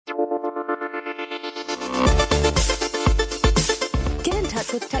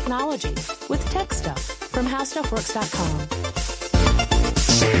Works with Technology with Tech Stuff from HowStuffWorks.com.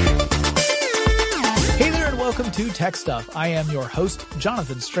 Hey there and welcome to Tech Stuff. I am your host,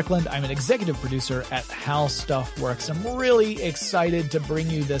 Jonathan Strickland. I'm an executive producer at How Stuff Works. I'm really excited to bring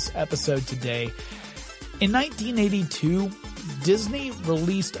you this episode today. In 1982, Disney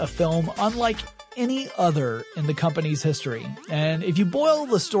released a film unlike any other in the company's history. And if you boil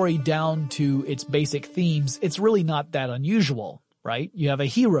the story down to its basic themes, it's really not that unusual, right? You have a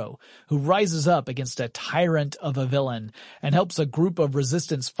hero who rises up against a tyrant of a villain and helps a group of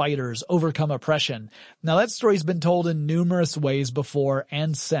resistance fighters overcome oppression. Now that story's been told in numerous ways before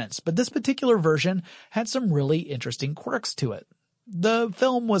and since, but this particular version had some really interesting quirks to it. The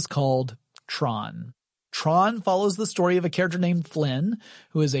film was called Tron. Tron follows the story of a character named Flynn,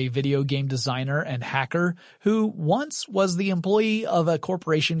 who is a video game designer and hacker who once was the employee of a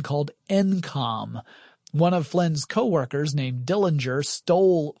corporation called Encom. One of Flynn's coworkers named Dillinger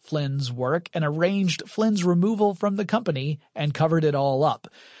stole Flynn's work and arranged Flynn's removal from the company and covered it all up.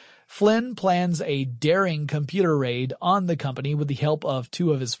 Flynn plans a daring computer raid on the company with the help of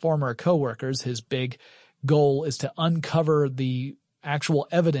two of his former coworkers. His big goal is to uncover the actual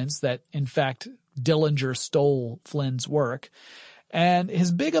evidence that, in fact, Dillinger stole Flynn's work. And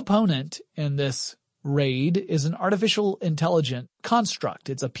his big opponent in this raid is an artificial intelligent construct.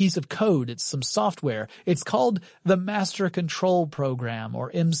 It's a piece of code. It's some software. It's called the Master Control Program, or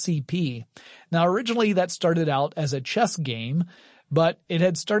MCP. Now, originally that started out as a chess game, but it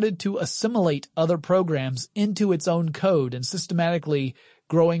had started to assimilate other programs into its own code and systematically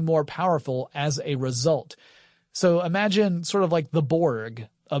growing more powerful as a result. So imagine sort of like the Borg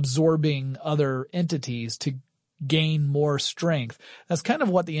absorbing other entities to gain more strength. That's kind of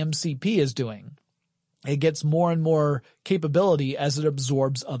what the MCP is doing. It gets more and more capability as it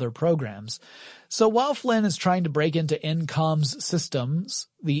absorbs other programs. So while Flynn is trying to break into Encom's systems,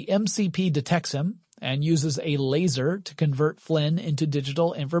 the MCP detects him and uses a laser to convert Flynn into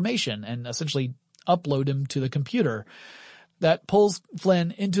digital information and essentially upload him to the computer. That pulls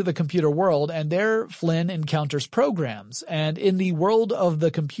Flynn into the computer world, and there Flynn encounters programs. And in the world of the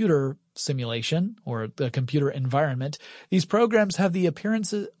computer simulation, or the computer environment, these programs have the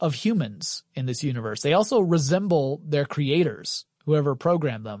appearance of humans in this universe. They also resemble their creators, whoever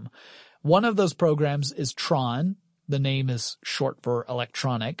programmed them. One of those programs is Tron. The name is short for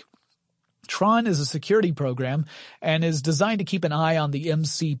electronic. Tron is a security program and is designed to keep an eye on the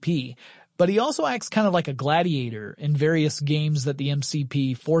MCP. But he also acts kind of like a gladiator in various games that the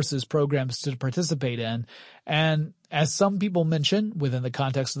MCP forces programs to participate in. And as some people mention within the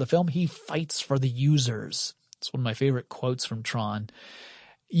context of the film, he fights for the users. It's one of my favorite quotes from Tron.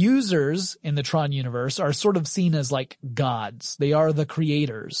 Users in the Tron universe are sort of seen as like gods. They are the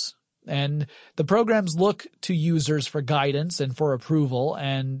creators. And the programs look to users for guidance and for approval,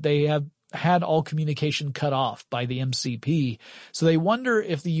 and they have had all communication cut off by the MCP. So they wonder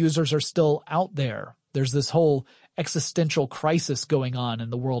if the users are still out there. There's this whole existential crisis going on in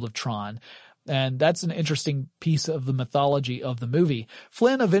the world of Tron. And that's an interesting piece of the mythology of the movie.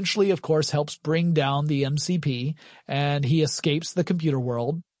 Flynn eventually, of course, helps bring down the MCP, and he escapes the computer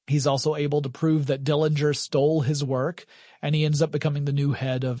world. He's also able to prove that Dillinger stole his work, and he ends up becoming the new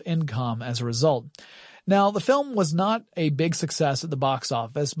head of Encom as a result. Now, the film was not a big success at the box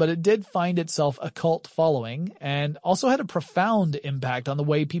office, but it did find itself a cult following and also had a profound impact on the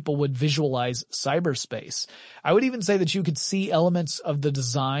way people would visualize cyberspace. I would even say that you could see elements of the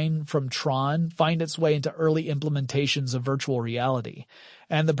design from Tron find its way into early implementations of virtual reality.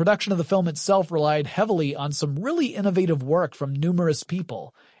 And the production of the film itself relied heavily on some really innovative work from numerous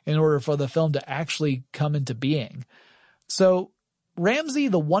people in order for the film to actually come into being. So, Ramsey,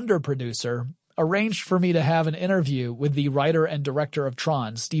 the Wonder producer, arranged for me to have an interview with the writer and director of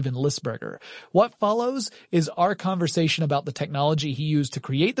Tron, Steven Lisberger. What follows is our conversation about the technology he used to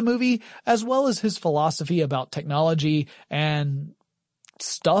create the movie, as well as his philosophy about technology and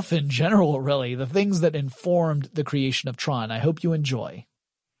stuff in general, really, the things that informed the creation of Tron. I hope you enjoy.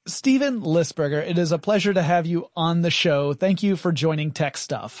 Steven Lisberger, it is a pleasure to have you on the show. Thank you for joining Tech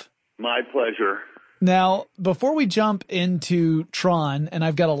Stuff. My pleasure. Now, before we jump into Tron, and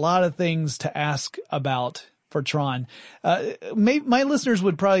I've got a lot of things to ask about for Tron, my listeners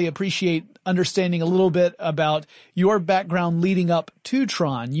would probably appreciate understanding a little bit about your background leading up to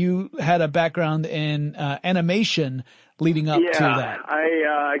Tron. You had a background in animation leading up to that.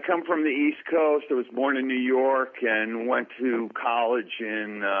 I come from the East Coast. I was born in New York and went to college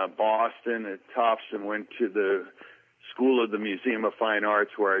in Boston at Tufts and went to the School of the Museum of Fine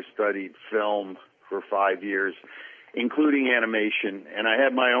Arts where I studied film for 5 years, including animation. And I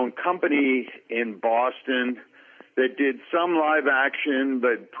had my own company in Boston that did some live action,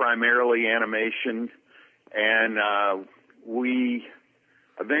 but primarily animation. And we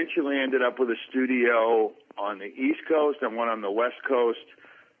eventually ended up with a studio on the East Coast and one on the West Coast,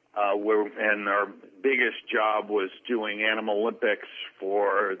 and our biggest job was doing Animal Olympics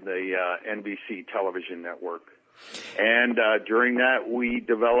for the NBC television network. And during that, we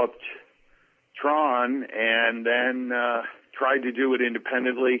developed Tron, and then tried to do it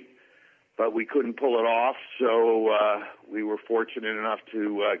independently, but we couldn't pull it off, so we were fortunate enough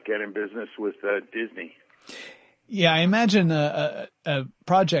to get in business with Disney. Yeah, I imagine a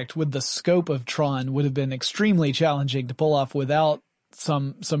project with the scope of Tron would have been extremely challenging to pull off without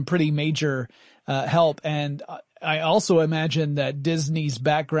some pretty major help. And I also imagine that Disney's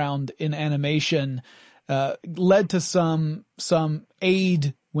background in animation led to some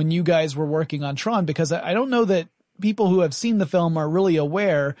aid when you guys were working on Tron, because I don't know that people who have seen the film are really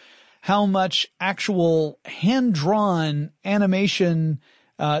aware how much actual hand-drawn animation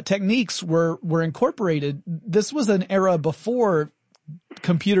techniques were incorporated. This was an era before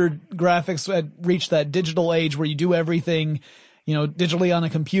computer graphics had reached that digital age where you do everything, digitally on a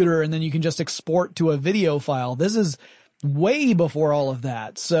computer, and then you can just export to a video file. This is way before all of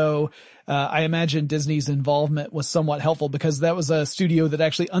that. So I imagine Disney's involvement was somewhat helpful because that was a studio that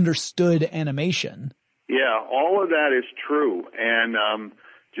actually understood animation. Yeah, all of that is true. And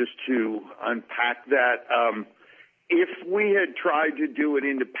just to unpack that, if we had tried to do it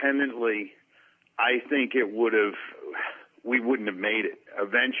independently, I think we wouldn't have made it.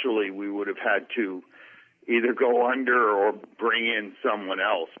 Eventually, we would have had to either go under or bring in someone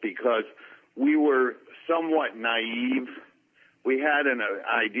else because we were somewhat naive. We had an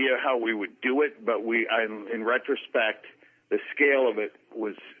idea how we would do it, but in retrospect, the scale of it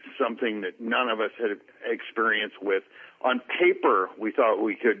was something that none of us had experience with. On paper, we thought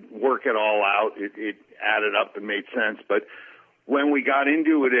we could work it all out. It added up and made sense. But when we got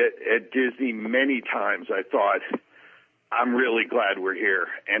into it at Disney many times, I thought, I'm really glad we're here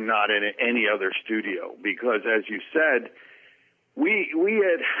and not in any other studio because, as you said, we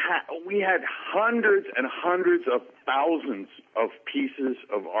had hundreds and hundreds of thousands of pieces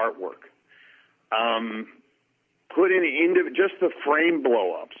of artwork. Put in just the frame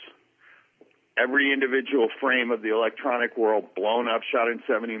blow-ups. Every individual frame of the electronic world blown up, shot in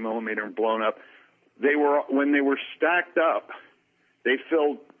 70 millimeter and blown up. When they were stacked up, they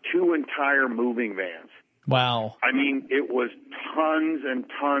filled 2 entire moving vans. Wow. I mean, it was tons and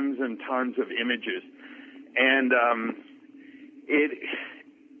tons and tons of images. And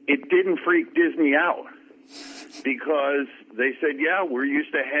it didn't freak Disney out because they said, yeah, we're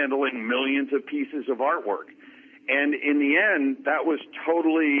used to handling millions of pieces of artwork. And in the end, that was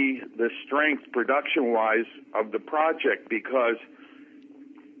totally the strength production-wise of the project because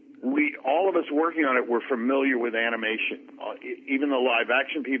all of us working on it were familiar with animation. Even the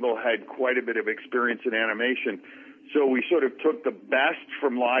live-action people had quite a bit of experience in animation. So we sort of took the best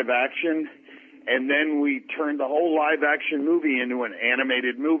from live-action, and then we turned the whole live-action movie into an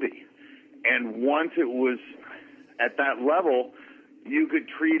animated movie. And once it was at that level, you could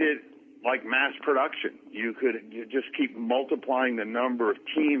treat it like mass production. You could just keep multiplying the number of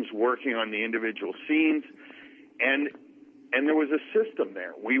teams working on the individual scenes, and there was a system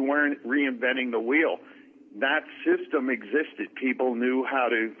there. We weren't reinventing the wheel. That system existed. People knew how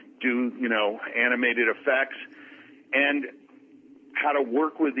to do, animated effects and how to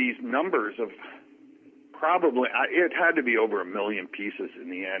work with these numbers of it had to be over 1 million pieces in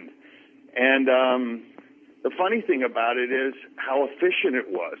the end. And the funny thing about it is how efficient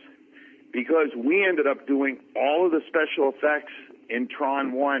it was, because we ended up doing all of the special effects in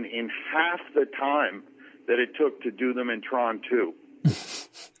Tron 1 in half the time that it took to do them in Tron 2.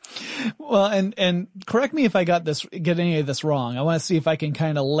 Well, and correct me if I get any of this wrong. I want to see if I can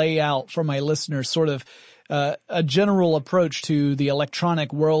kind of lay out for my listeners sort of a general approach to the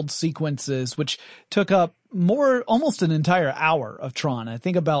electronic world sequences, which took up almost an entire hour of Tron. I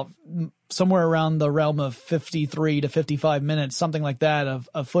think about somewhere around the realm of 53 to 55 minutes, something like that,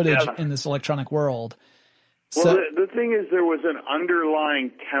 of footage in this electronic world. Well, the thing is, there was an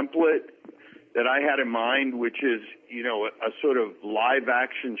underlying template that I had in mind, which is, a sort of live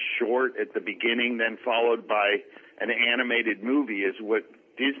action short at the beginning, then followed by an animated movie is what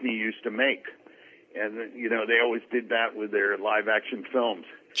Disney used to make. And, they always did that with their live action films.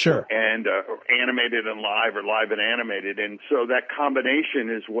 Sure. And animated and live or live and animated. And so that combination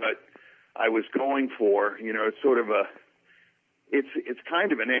is what I was going for. It's sort of it's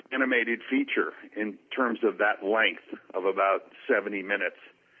kind of an animated feature in terms of that length of about 70 minutes.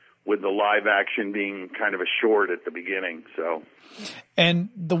 with the live action being kind of a short at the beginning. So, and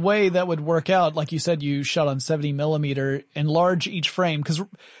the way that would work out, like you said, you shot on 70 millimeter, enlarge each frame, because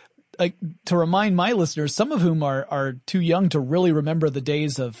like, to remind my listeners, some of whom are too young to really remember the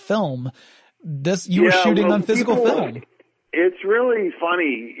days of film, you were shooting on physical film. It's really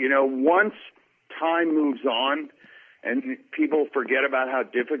funny, once time moves on and people forget about how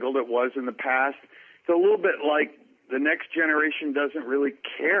difficult it was in the past, it's a little bit like the next generation doesn't really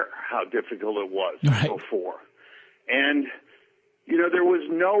care how difficult it was before. And, there was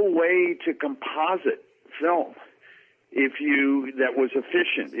no way to composite film that was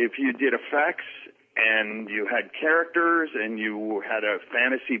efficient. If you did effects and you had characters and you had a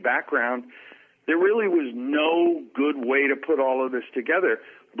fantasy background, there really was no good way to put all of this together.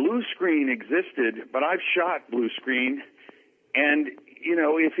 Blue screen existed, but I've shot blue screen, and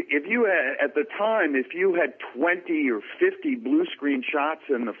if you had, at the time, if you had 20 or 50 blue screen shots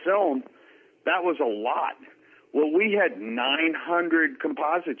in the film, that was a lot. Well, we had 900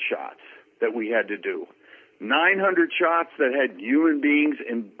 composite shots that we had to do. 900 shots that had human beings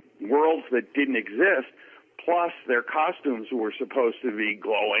in worlds that didn't exist, plus their costumes were supposed to be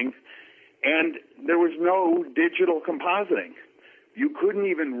glowing, and there was no digital compositing. You couldn't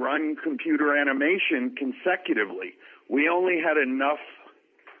even run computer animation consecutively. We only had enough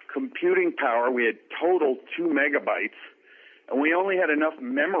computing power. We had total 2 megabytes, and we only had enough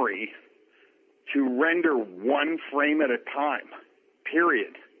memory to render one frame at a time,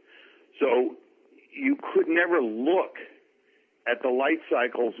 period. So you could never look at the light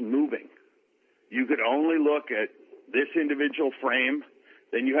cycles moving. You could only look at this individual frame,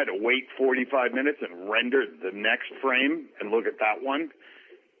 then you had to wait 45 minutes and render the next frame and look at that one.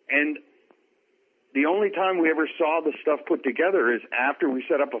 And the only time we ever saw the stuff put together is after we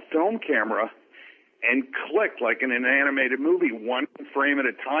set up a film camera and clicked, like in an animated movie, one frame at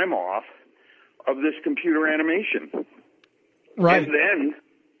a time off of this computer animation. Right. And then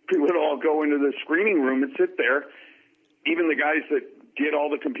we would all go into the screening room and sit there. Even the guys that did all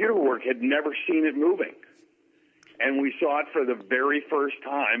the computer work had never seen it moving. And we saw it for the very first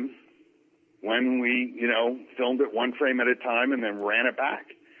time when we, filmed it one frame at a time and then ran it back.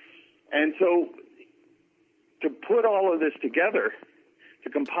 And so to put all of this together, to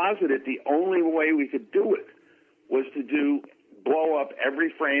composite it, the only way we could do it was to blow up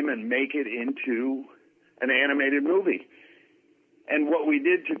every frame and make it into an animated movie. And what we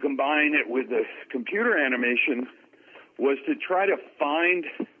did to combine it with the computer animation was to try to find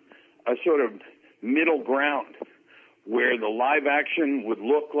a sort of middle ground where the live action would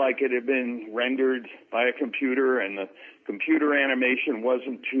look like it had been rendered by a computer and the computer animation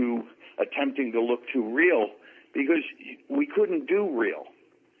wasn't too attempting to look too real, because we couldn't do real.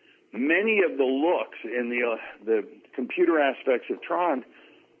 Many of the looks in the computer aspects of Tron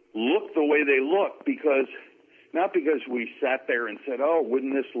look the way they look not because we sat there and said, oh,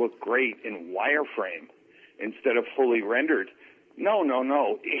 wouldn't this look great in wireframe instead of fully rendered. No.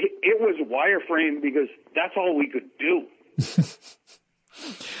 It was wireframe because that's all we could do.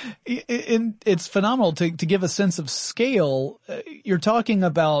 It's phenomenal to give a sense of scale. You're talking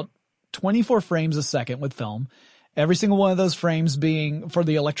about 24 frames a second with film. Every single one of those frames being, for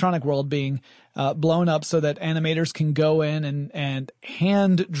the electronic world, being blown up so that animators can go in and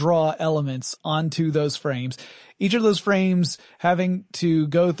hand draw elements onto those frames. Each of those frames having to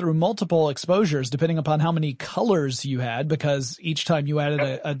go through multiple exposures depending upon how many colors you had, because each time you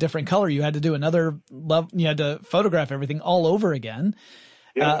added a different color, you had to do another level, you had to photograph everything all over again.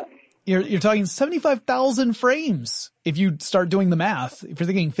 Yeah. You're talking 75,000 frames if you start doing the math. If you're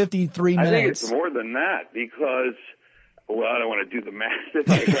thinking 53 minutes. I think it's more than that because, well, I don't want to do the math in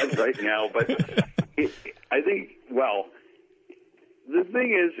my head right now, but I think, well, the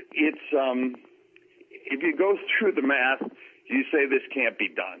thing is, it's, if you go through the math, you say this can't be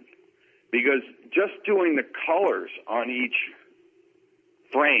done. Because just doing the colors on each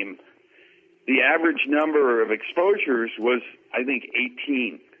frame, the average number of exposures was, I think,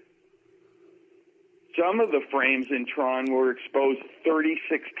 18. Some of the frames in Tron were exposed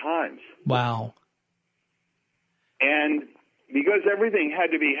 36 times. Wow. And because everything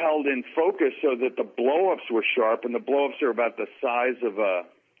had to be held in focus so that the blow-ups were sharp, and the blow-ups are about the size of a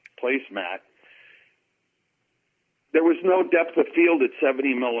placemat, there was no depth of field at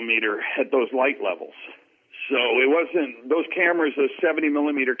 70 millimeter at those light levels. So it wasn't, those cameras, those 70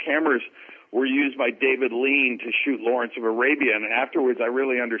 millimeter cameras were used by David Lean to shoot Lawrence of Arabia, and afterwards I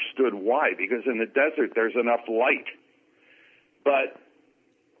really understood why, because in the desert there's enough light. But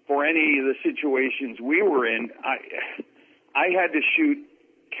for any of the situations we were in, I had to shoot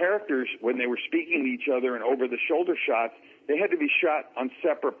characters when they were speaking to each other and over-the-shoulder shots they had to be shot on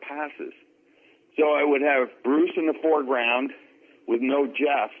separate passes. So I would have Bruce in the foreground with no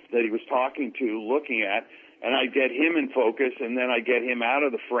Jeff that he was talking to, looking at, and I'd get him in focus, and then I'd get him out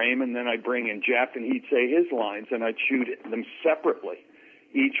of the frame, and then I'd bring in Jeff, and he'd say his lines, and I'd shoot them separately,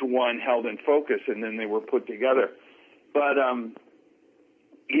 each one held in focus, and then they were put together. But,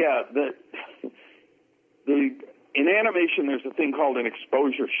 in animation, there's a thing called an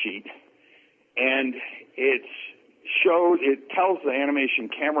exposure sheet, and it tells the animation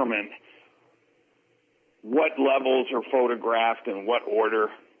cameraman what levels are photographed in what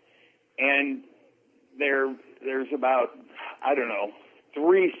order, and there's about,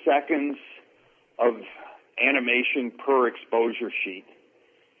 3 seconds of animation per exposure sheet.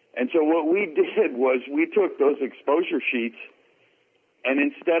 And so what we did was we took those exposure sheets, and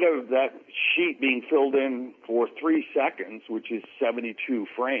instead of that sheet being filled in for 3 seconds, which is 72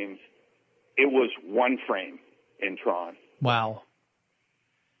 frames, it was 1 frame in Tron. Wow.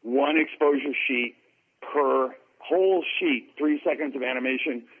 1 exposure sheet per whole sheet, 3 seconds of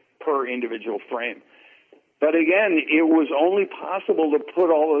animation per individual frame. But again, it was only possible to put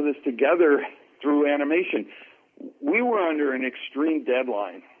all of this together through animation. We were under an extreme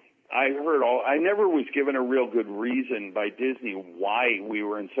deadline. I never was given a real good reason by Disney why we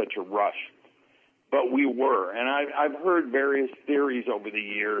were in such a rush, but we were. And I've heard various theories over the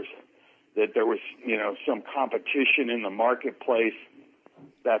years that there was, some competition in the marketplace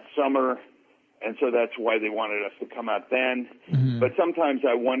that summer, and so that's why they wanted us to come out then. Mm-hmm. But sometimes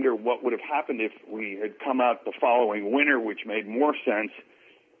I wonder what would have happened if we had come out the following winter, which made more sense,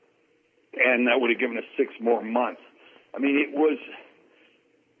 and that would have given us 6 more months. I mean,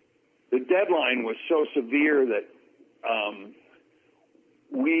 the deadline was so severe that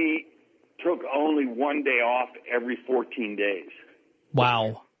we took only 1 day off every 14 days.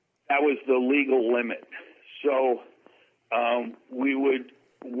 Wow. That was the legal limit. So we would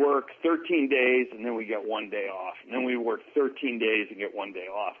work 13 days, and then we get 1 day off. And then we work 13 days and get 1 day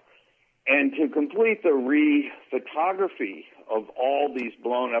off. And to complete the re-photography of all these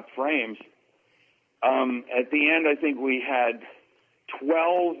blown-up frames, at the end, I think we had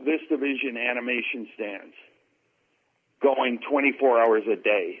 12 VistaVision animation stands going 24 hours a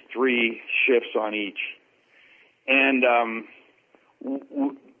day, 3 shifts on each. And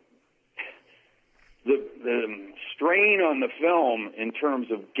the strain on the film in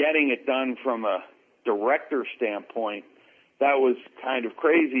terms of getting it done from a director standpoint, that was kind of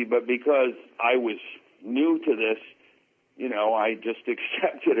crazy, but because I was new to this, I just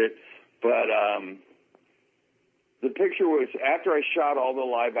accepted it. But the picture was, after I shot all the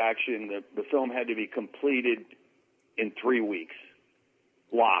live action, the film had to be completed in 3 weeks,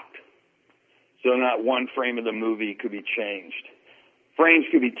 locked. So not 1 frame of the movie could be changed. Frames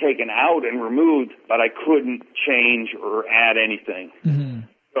could be taken out and removed, but I couldn't change or add anything. Mm-hmm.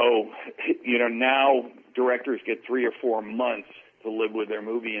 So, now directors get 3 or 4 months to live with their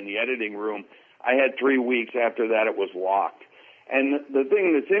movie in the editing room. I had 3 weeks. After that, it was locked. And the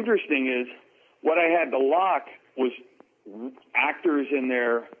thing that's interesting is what I had to lock was actors in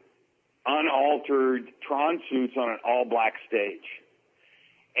their unaltered Tron suits on an all-black stage.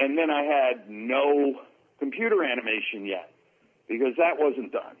 And then I had no computer animation yet, because that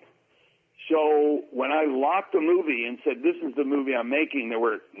wasn't done. So when I locked the movie and said, this is the movie I'm making, there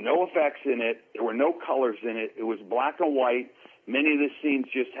were no effects in it. There were no colors in it. It was black and white. Many of the scenes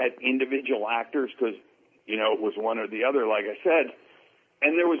just had individual actors because, it was one or the other, like I said.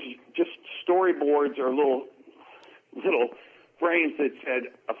 And there was just storyboards or little frames that said,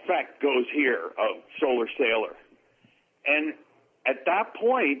 effect goes here, Solar Sailor. And at that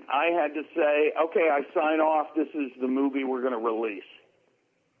point, I had to say, okay, I sign off. This is the movie we're going to release.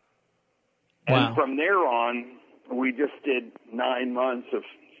 Wow. And from there on, we just did 9 months of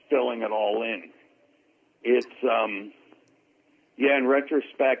filling it all in. It's, in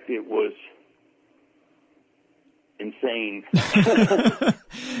retrospect, it was insane.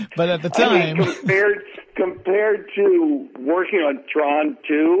 But at the time, compared to working on Tron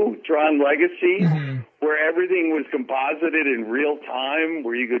 2, Tron Legacy, mm-hmm. where everything was composited in real time,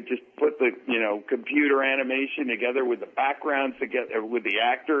 where you could just put the computer animation together with the backgrounds together with the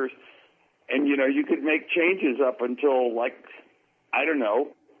actors, and you could make changes up until a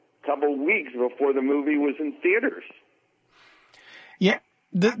couple weeks before the movie was in theaters. Yeah,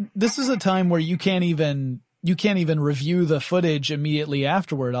 this is a time where you can't even review the footage immediately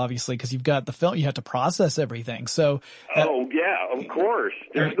afterward, obviously, because you've got the film, you have to process everything. So, of course.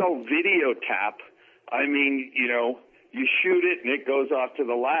 There's no video tap. I mean, you shoot it and it goes off to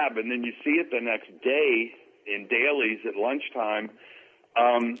the lab, and then you see it the next day in dailies at lunchtime.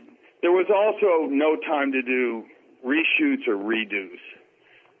 There was also no time to do reshoots or redos.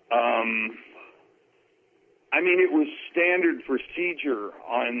 I mean, it was standard procedure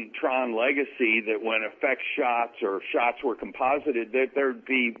on Tron Legacy that when effect shots or shots were composited, that there'd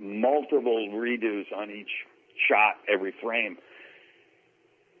be multiple redos on each shot, every frame.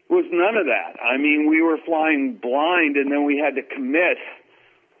 It was none of that. I mean, we were flying blind, and then we had to commit.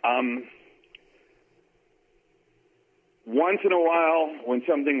 Once in a while, when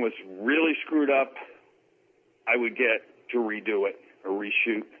something was really screwed up, I would get to redo it, or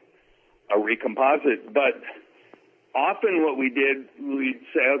reshoot, or recomposite. But often what we did, we'd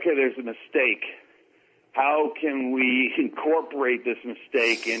say, okay, there's a mistake. How can we incorporate this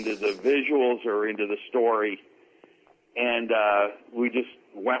mistake into the visuals or into the story? And we just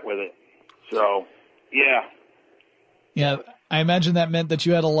went with it. So, yeah. Yeah, I imagine that meant that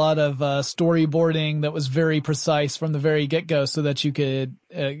you had a lot of storyboarding that was very precise from the very get-go, so that you could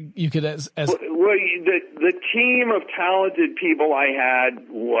as well, the team of talented people I had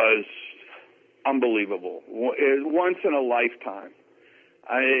was unbelievable. Once in a lifetime.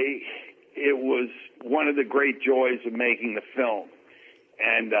 It was one of the great joys of making the film,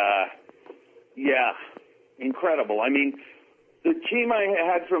 and yeah, incredible. I mean, the team I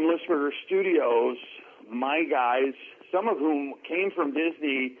had from Lisberger Studios, my guys, some of whom came from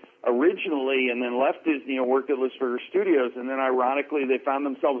Disney originally and then left Disney and worked at Lisberger Studios, and then ironically they found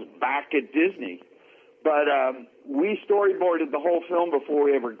themselves back at Disney. But we storyboarded the whole film before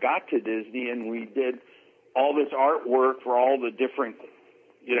we ever got to Disney, and we did all this artwork for all the different,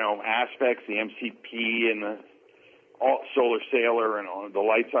 aspects, the MCP and the Solar Sailor and all the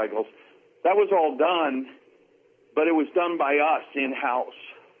light cycles. That was all done, but it was done by us in-house.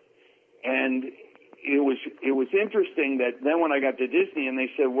 And it was interesting that then when I got to Disney and they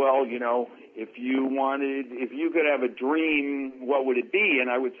said, well, if you could have a dream, what would it be? And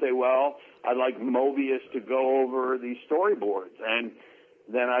I would say, well, I'd like Mobius to go over these storyboards, and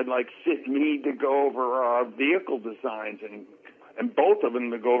then I'd like Sid Mead to go over vehicle designs, and both of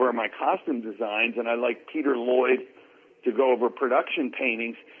them to go over my costume designs, and I'd like Peter Lloyd to go over production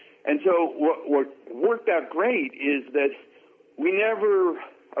paintings. And so what worked out great is that we never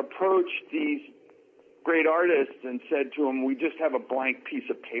approached these great artists and said to them, we just have a blank piece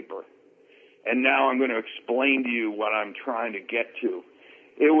of paper, and now I'm going to explain to you what I'm trying to get to.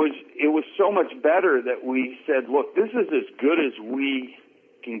 It was so much better that we said, look, this is as good as we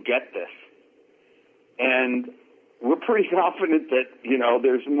can get this. And we're pretty confident that,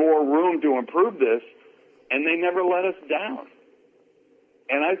 there's more room to improve this, and they never let us down.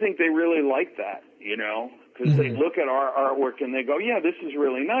 And I think they really like that, because they look at our artwork and they go, yeah, this is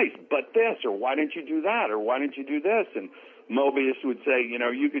really nice, but this, or why didn't you do that, or why didn't you do this? And Mobius would say,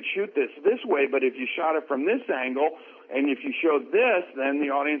 you could shoot this way, but if you shot it from this angle, and if you showed this, then the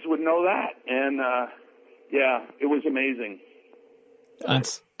audience would know that. And, yeah, it was amazing.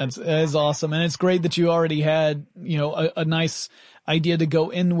 That is awesome. And it's great that you already had, a nice idea to go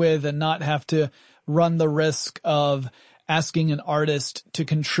in with and not have to run the risk of asking an artist to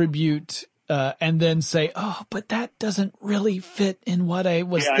contribute and then say, oh, but that doesn't really fit in what I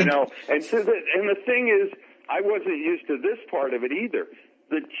was thinking. Yeah, I know. And the thing is, I wasn't used to this part of it either.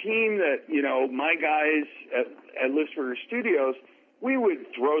 The team that, my guys at Lisberger Studios, we would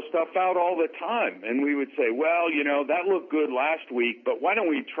throw stuff out all the time. And we would say, well, that looked good last week, but why don't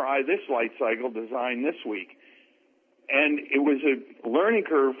we try this light cycle design this week? And it was a learning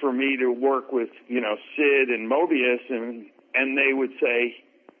curve for me to work with, Sid and Mobius, and they would say,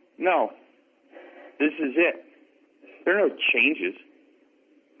 no, this is it. There are no changes.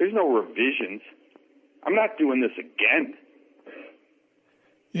 There's no revisions. I'm not doing this again.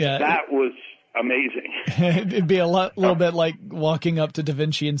 Yeah. That was amazing. It'd be a little bit like walking up to Da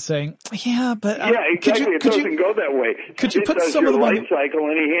Vinci and saying, yeah, but yeah, exactly. It doesn't go that way. Could you put some of the light cycle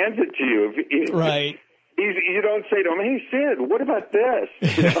and he hands it to you. Right. You don't say to him, hey, Sid, what about this?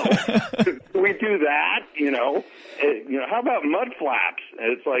 We do that, how about mud flaps?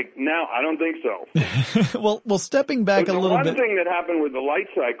 And it's like, no, I don't think so. well, stepping back a little bit. One thing that happened with the light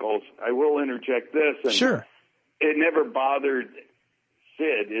cycles, I will interject this. And sure. It never bothered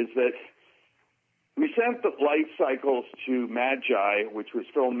Sid, is that we sent the light cycles to Magi, which was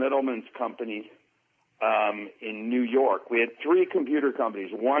Phil Middleman's company, in New York. We had 3 computer companies.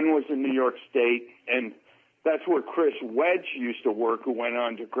 One was in New York State, and that's where Chris Wedge used to work, who went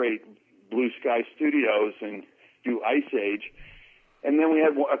on to create Blue Sky Studios and do Ice Age. And then we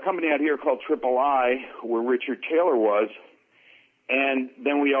had a company out here called Triple I, where Richard Taylor was. And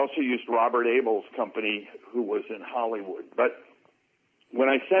then we also used Robert Abel's company, who was in Hollywood. But when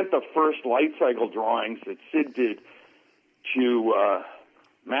I sent the first light cycle drawings that Sid did to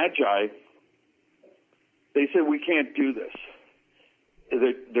Magi, they said, we can't do this.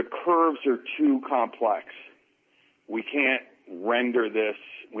 The curves are too complex. We can't render this.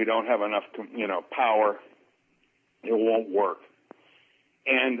 We don't have enough, power. It won't work.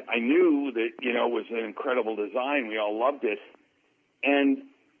 And I knew that, it was an incredible design. We all loved it. And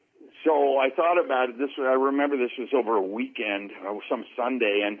so I thought about it. I remember this was over a weekend, some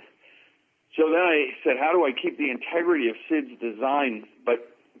Sunday. And so then I said, how do I keep the integrity of Sid's design, but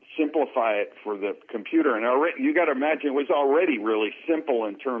simplify it for the computer? And you got to imagine it was already really simple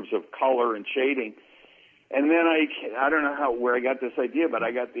in terms of color and shading. And then I don't know where I got this idea, but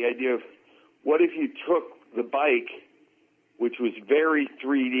I got the idea of what if you took the bike, which was very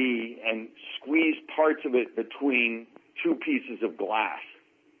 3D, and squeezed parts of it between two pieces of glass.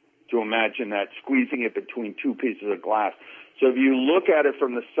 To imagine that, squeezing it between two pieces of glass. So if you look at it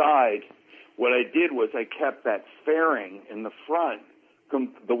from the side, what I did was I kept that fairing in the front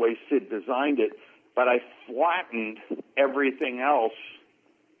the way Sid designed it, but I flattened everything else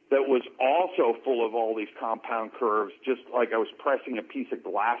that was also full of all these compound curves, just like I was pressing a piece of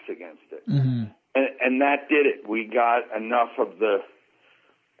glass against it. Mm-hmm. And that did it. We got enough of the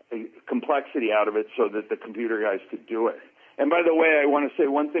complexity out of it so that the computer guys could do it. And by the way, I want to say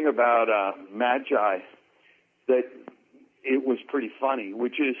one thing about Magi that it was pretty funny,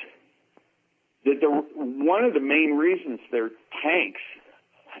 which is that one of the main reasons they're tanks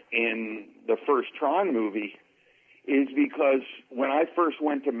in the first Tron movie is because when I first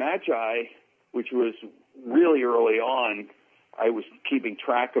went to Magi, which was really early on, I was keeping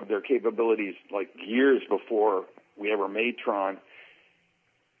track of their capabilities like years before we ever made Tron.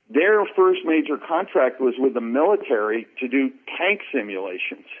 Their first major contract was with the military to do tank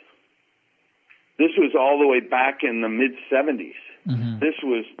simulations. This was all the way back in the mid-'70s. Mm-hmm. This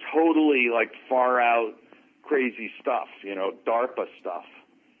was totally like far-out crazy stuff, DARPA stuff.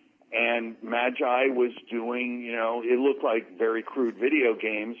 And Magi was doing, it looked like very crude video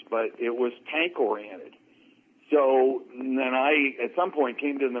games, but it was tank-oriented. So then I, at some point,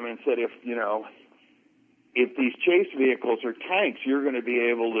 came to them and said, if these chase vehicles are tanks, you're going to be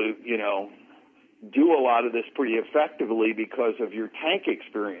able to, do a lot of this pretty effectively because of your tank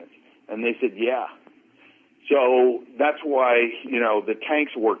experience. And they said, yeah. So that's why, the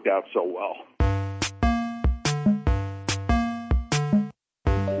tanks worked out so well.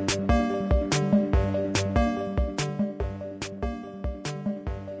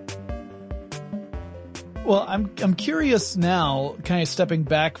 Well, I'm curious now, kind of stepping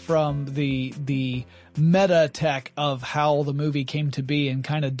back from the meta tech of how the movie came to be and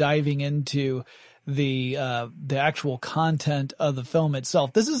kind of diving into the actual content of the film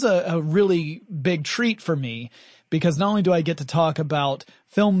itself. This is a really big treat for me because not only do I get to talk about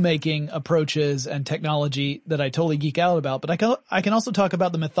filmmaking approaches and technology that I totally geek out about, but I can also talk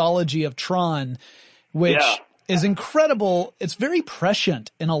about the mythology of Tron, which is incredible. It's very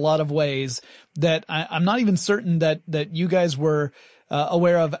prescient in a lot of ways that I'm not even certain that you guys were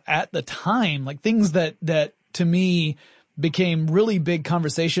aware of at the time, like things that to me became really big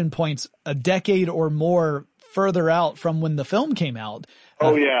conversation points a decade or more further out from when the film came out.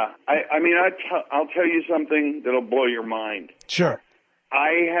 Oh yeah. I'll tell you something that'll blow your mind. Sure.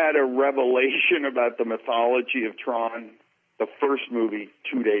 I had a revelation about the mythology of Tron, the first movie,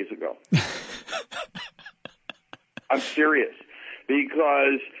 2 days ago. I'm serious,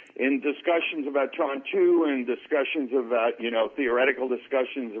 because in discussions about Tron 2 and discussions about, theoretical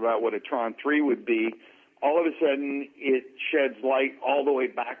discussions about what a Tron 3 would be, all of a sudden it sheds light all the way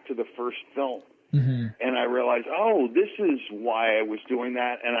back to the first film. Mm-hmm. And I realized, this is why I was doing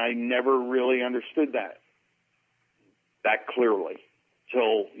that, and I never really understood that clearly.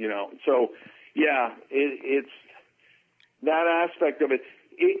 So it's that aspect of it.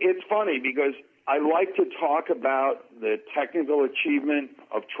 It's funny because I like to talk about the technical achievement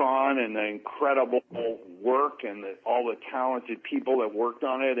of Tron and the incredible work and all the talented people that worked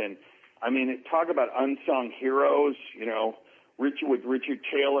on it. And talk about unsung heroes, what Richard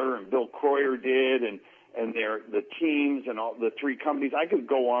Taylor and Bill Croyer did and the teams and all the three companies. I could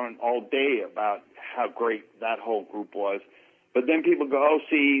go on all day about how great that whole group was. But then people go,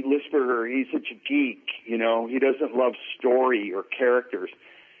 see, Lisberger, he's such a geek, he doesn't love story or characters.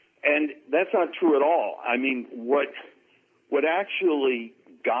 And that's not true at all. What actually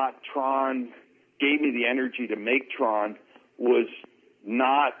got Tron, gave me the energy to make Tron, was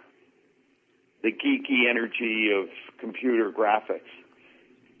not the geeky energy of computer graphics.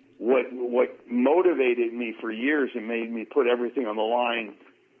 What motivated me for years and made me put everything on the line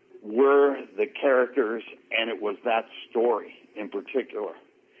were the characters, and it was that story in particular.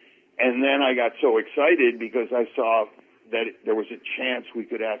 And then I got so excited because I saw that there was a chance we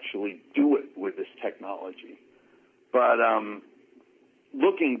could actually do it with this technology. But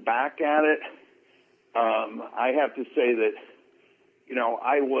looking back at it, I have to say that, you know,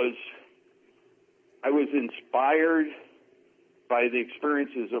 I was inspired by the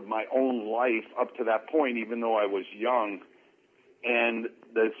experiences of my own life up to that point, even though I was young. And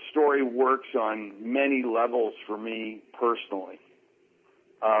the story works on many levels for me personally.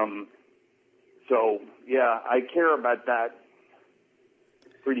 So, yeah, I care about that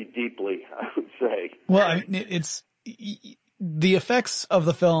pretty deeply, I would say. Well, I mean, it's the effects of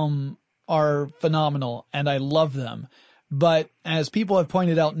the film are phenomenal, and I love them. But as people have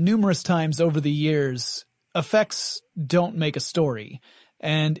pointed out numerous times over the years, effects don't make a story.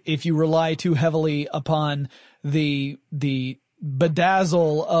 And if you rely too heavily upon the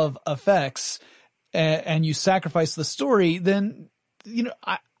bedazzle of effects and you sacrifice the story, then, you know,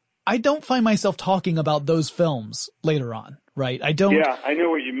 I don't find myself talking about those films later on, right? I don't. Yeah, I know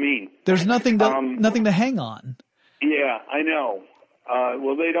what you mean. There's nothing to hang on. Yeah, I know.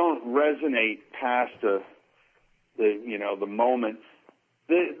 Well, they don't resonate past the moment.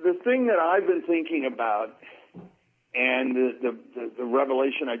 The thing that I've been thinking about, and the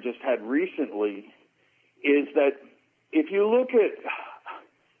revelation I just had recently, is that if you look at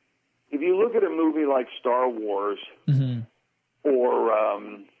a movie like Star Wars, mm-hmm.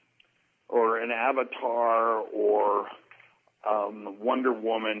 or an Avatar, or Wonder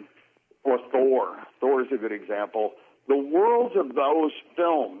Woman, or Thor. Thor is a good example. The worlds of those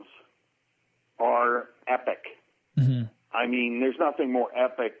films are epic. Mm-hmm. I mean, there's nothing more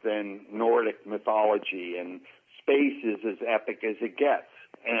epic than Nordic mythology, and space is as epic as it gets,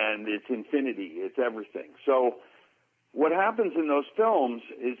 and it's infinity, it's everything. So what happens in those films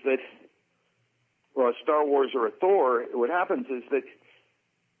is that, well, a Star Wars or a Thor, what happens is that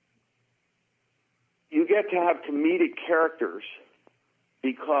you get to have comedic characters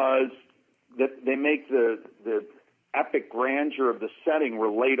because they make the epic grandeur of the setting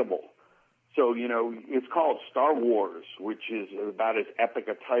relatable. So, you know, it's called Star Wars, which is about as epic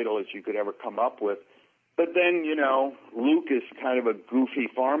a title as you could ever come up with. But then, you know, Luke is kind of a goofy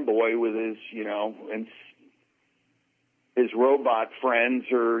farm boy with his, you know, and his robot friends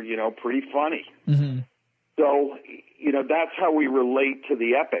are, you know, pretty funny. Mm-hmm. So, you know, that's how we relate to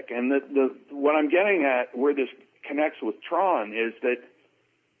the epic. And what I'm getting at, where this connects with Tron, is that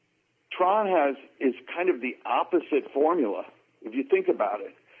Tron is kind of the opposite formula, if you think about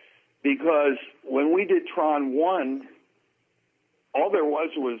it. Because when we did Tron 1, all there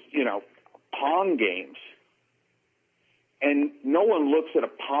was, you know, Pong games. And no one looks at a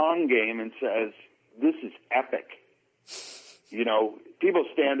Pong game and says, this is epic. You know, people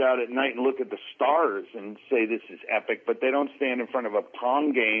stand out at night and look at the stars and say this is epic, but they don't stand in front of a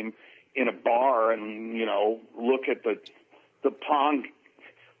Pong game in a bar and, you know, look at the Pong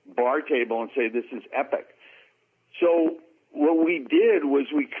bar table and say this is epic. So what we did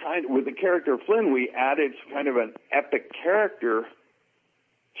was with the character of Flynn, we added kind of an epic character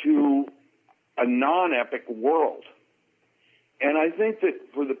to a non-epic world. And I think that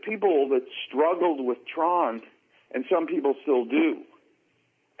for the people that struggled with Tron, and some people still do,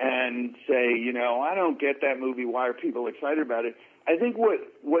 and say, you know, I don't get that movie, why are people excited about it? I think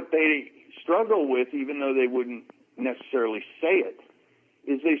what they struggle with, even though they wouldn't necessarily say it,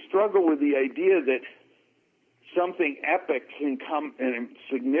 is they struggle with the idea that something epic can come, and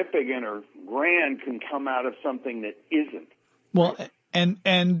significant or grand can come out of something that isn't. Well,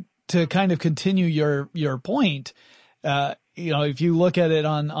 and to kind of continue your point, you know, if you look at it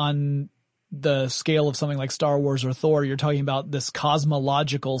on the scale of something like Star Wars or Thor, you're talking about this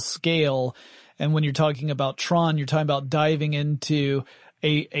cosmological scale. And when you're talking about Tron, you're talking about diving into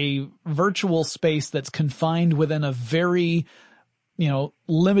a virtual space that's confined within a very, you know,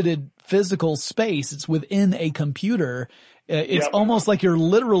 limited physical space. It's within a computer. It's almost like you're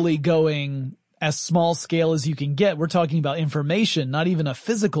literally going as small scale as you can get. We're talking about information, not even a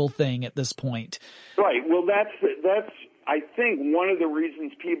physical thing at this point. Right. Well, that's I think one of the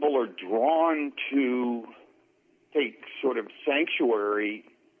reasons people are drawn to take sort of sanctuary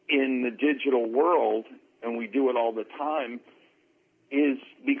in the digital world, and we do it all the time, is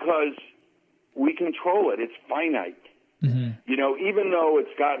because we control it. It's finite. Mm-hmm. You know, even though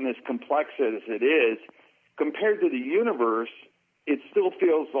it's gotten as complex as it is, compared to the universe, it still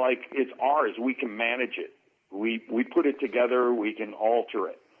feels like it's ours. We can manage it. We put it together. We can alter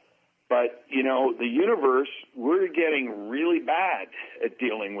it. But, you know, the universe, we're getting really bad at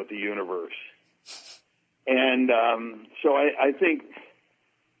dealing with the universe. And so I think,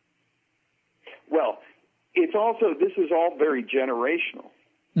 well, it's also, this is all very generational.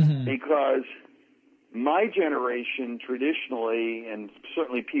 Mm-hmm. Because my generation traditionally, and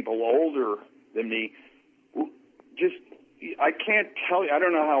certainly people older than me, just, I can't tell you, I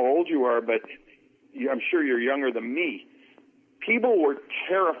don't know how old you are, but I'm sure you're younger than me. People were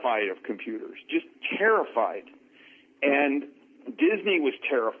terrified of computers, just terrified. And Disney was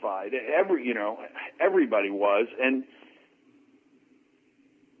terrified. Everybody was. And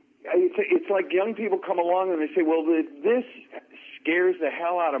it's like young people come along and they say, well, this scares the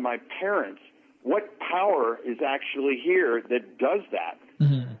hell out of my parents. What power is actually here that does that?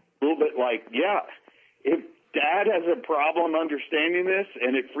 Mm-hmm. A little bit like, yeah, if Dad has a problem understanding this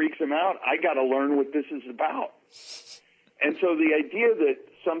and it freaks him out, I got to learn what this is about. And so the idea that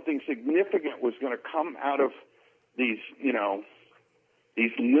something significant was going to come out of these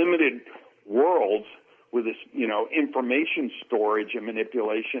limited worlds with this, information storage and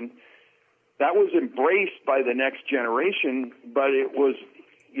manipulation, that was embraced by the next generation, but it was,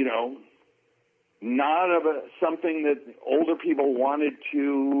 not something that older people wanted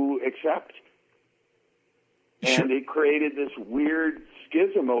to accept. And it created this weird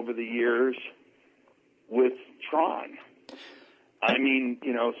schism over the years with Tron. I mean,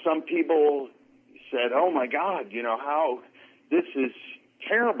 some people said, oh, my God, how this is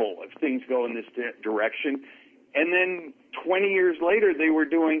terrible if things go in this direction. And then 20 years later, they were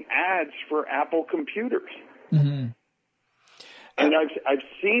doing ads for Apple computers. Mm-hmm. And I've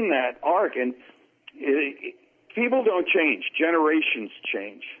seen that arc. And people don't change. Generations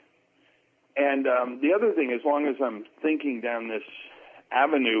change. And the other thing, as long as I'm thinking down this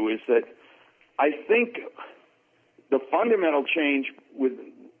avenue, is that I think the fundamental change with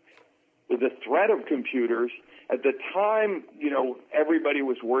the threat of computers, at the time, everybody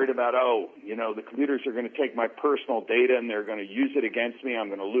was worried about, the computers are going to take my personal data and they're going to use it against me. I'm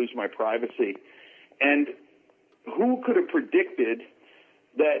going to lose my privacy. And who could have predicted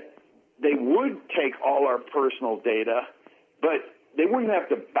that they would take all our personal data, but they wouldn't have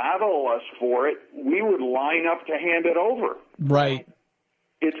to battle us for it. We would line up to hand it over. Right.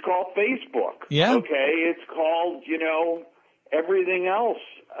 It's called Facebook. Yeah. Okay. It's called, everything else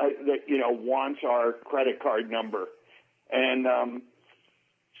that, wants our credit card number. And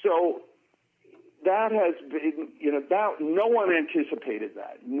so that has been, that no one anticipated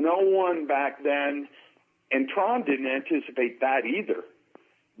that. No one back then, and Tron didn't anticipate that either.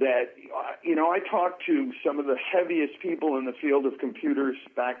 That, I talked to some of the heaviest people in the field of computers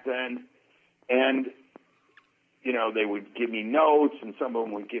back then, and, they would give me notes, and some of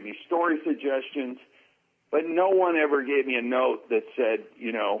them would give me story suggestions, but no one ever gave me a note that said,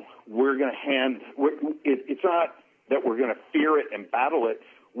 we're going to it's not that we're going to fear it and battle it,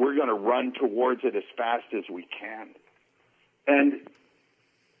 we're going to run towards it as fast as we can. And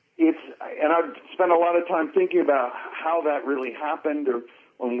I've spent a lot of time thinking about how that really happened,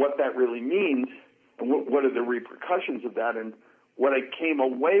 and what that really means, and what are the repercussions of that. And what I came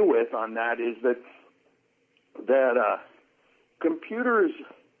away with on that is that computers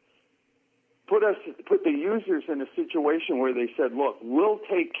put the users in a situation where they said, look, we'll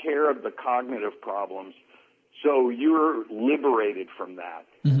take care of the cognitive problems, so you're liberated from that.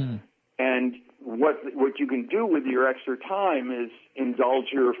 Mm-hmm. And what you can do with your extra time is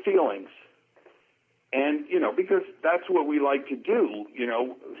indulge your feelings. And, because that's what we like to do,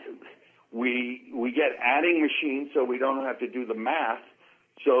 we get adding machines so we don't have to do the math.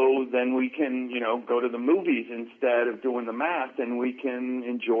 So then we can, go to the movies instead of doing the math, and we can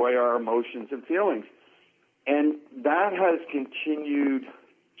enjoy our emotions and feelings. And that has continued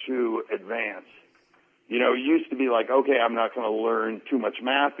to advance. It used to be like, okay, I'm not going to learn too much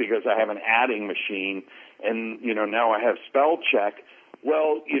math because I have an adding machine, and, now I have spell check.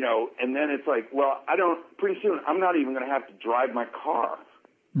 Well, and then it's like, well, pretty soon I'm not even going to have to drive my car.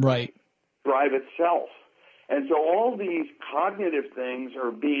 Right. Drive itself. And so all these cognitive things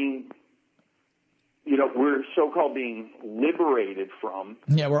are being, we're so-called being liberated from.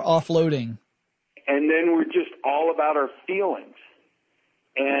 Yeah, we're offloading. And then we're just all about our feelings.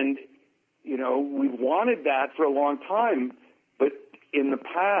 And, we wanted that for a long time, but in the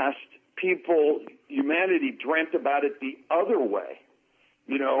past, humanity dreamt about it the other way.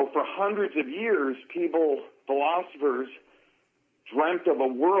 For hundreds of years, philosophers dreamt of a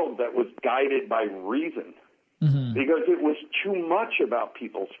world that was guided by reason, mm-hmm. because it was too much about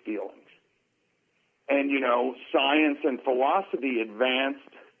people's feelings. And, science and philosophy advanced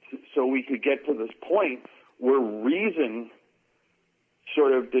so we could get to this point where reason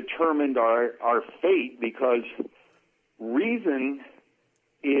sort of determined our fate, because reason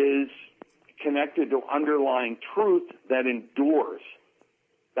is connected to underlying truth that endures.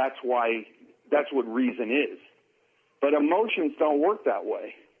 That's what reason is. But emotions don't work that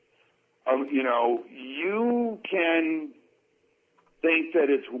way. you can think that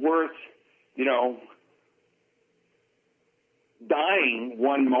it's worth, dying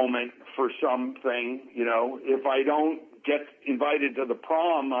one moment for something. If I don't get invited to the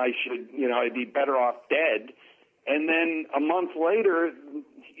prom, I'd be better off dead. And then a month later,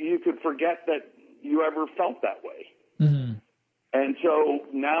 you could forget that you ever felt that way. Mm-hmm. And so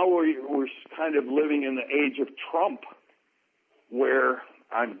now we're kind of living in the age of Trump, where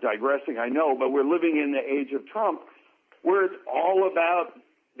I'm digressing, I know, but we're living in the age of Trump, where it's all about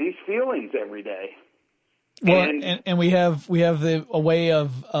these feelings every day. Well, and we have a way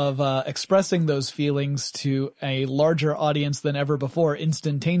of expressing those feelings to a larger audience than ever before,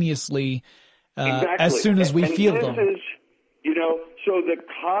 instantaneously, exactly. As soon as we feel them. So the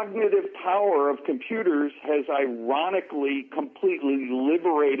cognitive power of computers has ironically completely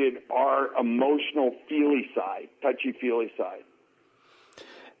liberated our emotional feely side, touchy-feely side.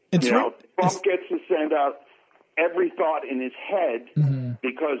 Trump gets to send out every thought in his head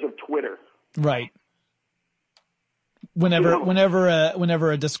because of Twitter. Right. Whenever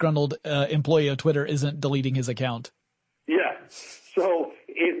a disgruntled employee of Twitter isn't deleting his account. Yeah. So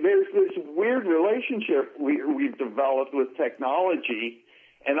there's this weird relationship we've developed with technology,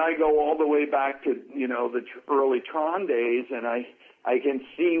 and I go all the way back to the early Tron days, and I can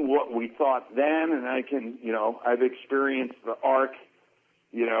see what we thought then, and I can I've experienced the arc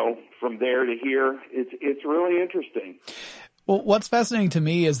from there to here. It's really interesting. Well, what's fascinating to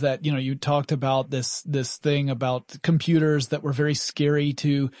me is that, you talked about this thing about computers that were very scary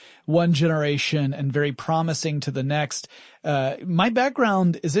to one generation and very promising to the next. My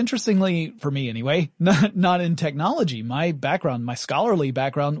background is, interestingly, for me anyway, not in technology. My scholarly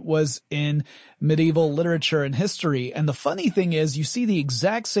background was in medieval literature and history. And the funny thing is, you see the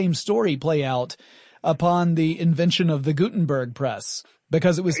exact same story play out upon the invention of the Gutenberg press,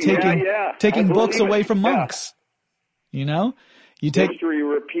 because it was taking books away from monks. History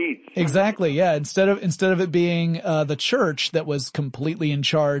repeats. Exactly. Yeah. Instead of it being the church that was completely in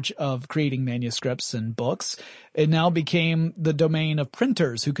charge of creating manuscripts and books, it now became the domain of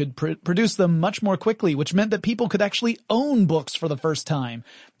printers who could produce them much more quickly, which meant that people could actually own books for the first time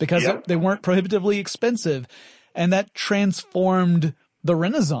because they weren't prohibitively expensive. And that transformed the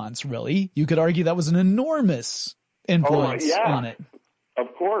Renaissance, really. You could argue that was an enormous influence on it. Of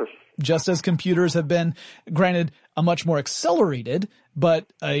course. Just as computers have been, granted, a much more accelerated, but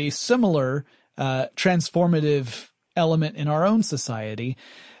a similar transformative element in our own society.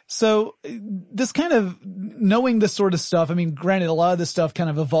 So this kind of, knowing this sort of stuff, I mean, granted, a lot of this stuff kind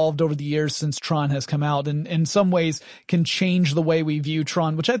of evolved over the years since Tron has come out, and in some ways can change the way we view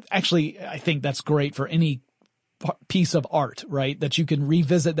Tron, which I think that's great for any piece of art, right? That you can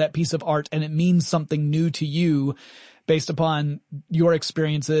revisit that piece of art and it means something new to you based upon your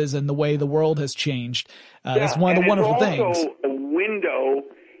experiences and the way the world has changed. That's one of the wonderful things. It's also a window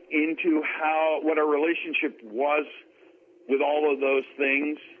into what our relationship was with all of those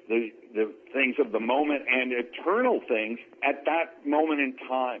things, the things of the moment and eternal things at that moment in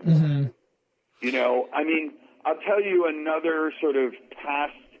time. Mm-hmm. I'll tell you another sort of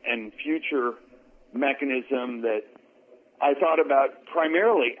past and future mechanism that I thought about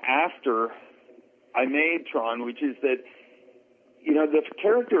primarily after I made Tron, which is that, the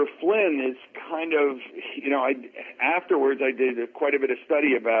character of Flynn is kind of, afterwards I did quite a bit of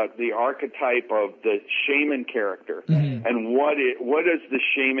study about the archetype of the shaman character and what does the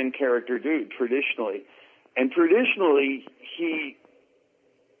shaman character do traditionally. And traditionally, he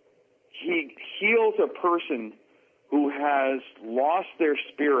heals a person who has lost their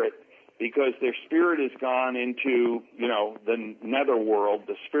spirit because their spirit has gone into, the netherworld,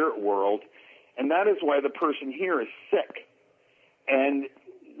 the spirit world, and that is why the person here is sick. And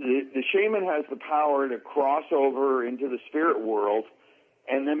the shaman has the power to cross over into the spirit world,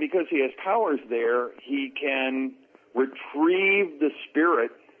 and then because he has powers there, he can retrieve the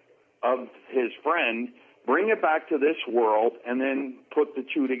spirit of his friend, bring it back to this world, and then put the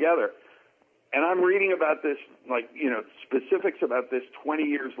two together. And I'm reading about this, specifics about this 20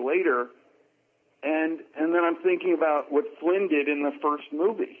 years later, and then I'm thinking about what Flynn did in the first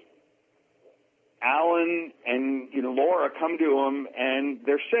movie. Alan and Laura come to him and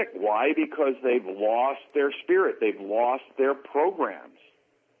they're sick. Why? Because they've lost their spirit. They've lost their programs.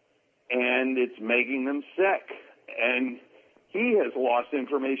 And it's making them sick. And he has lost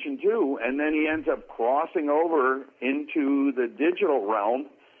information too. And then he ends up crossing over into the digital realm.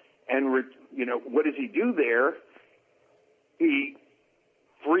 And, what does he do there? He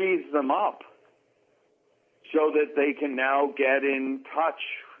frees them up so that they can now get in touch.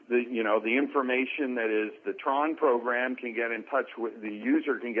 the information that is the Tron program can get in touch with, the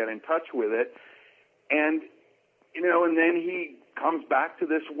user can get in touch with it. And, and then he comes back to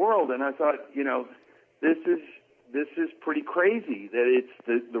this world. And I thought, this is pretty crazy that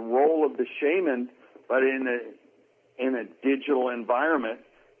it's the role of the shaman, but in a digital environment.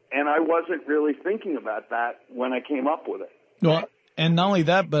 And I wasn't really thinking about that when I came up with it. Well, and not only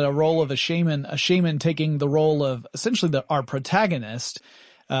that, but a role of a shaman taking the role of essentially our protagonist,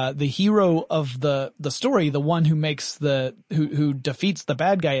 the hero of the story, the one who makes who defeats the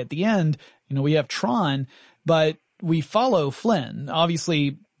bad guy at the end. We have Tron, but we follow Flynn.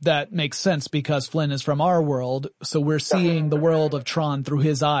 Obviously, that makes sense because Flynn is from our world. So we're seeing the world of Tron through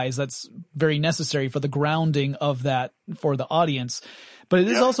his eyes. That's very necessary for the grounding of that for the audience. But it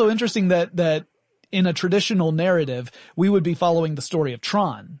is also interesting that in a traditional narrative, we would be following the story of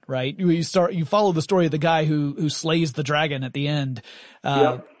Tron, right? You follow the story of the guy who slays the dragon at the end.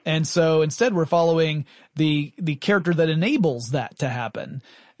 And so instead we're following the character that enables that to happen.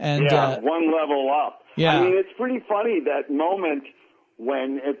 And, one level up. Yeah. I mean, it's pretty funny that moment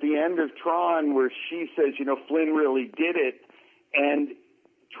when at the end of Tron where she says, Flynn really did it. And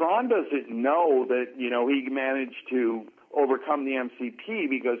Tron doesn't know that, he managed to overcome the MCP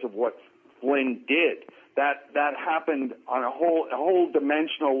because of what Flynn did. That happened on a whole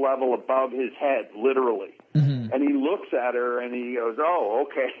dimensional level above his head, literally. Mm-hmm. And he looks at her and he goes, "Oh,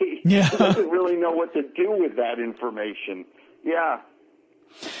 okay." Yeah. He doesn't really know what to do with that information. Yeah.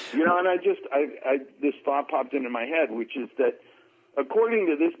 And this thought popped into my head, which is that according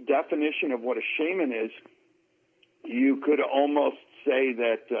to this definition of what a shaman is, you could almost say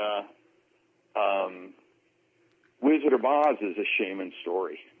that Wizard of Oz is a shaman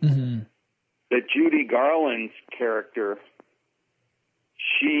story. Mm-hmm. That Judy Garland's character,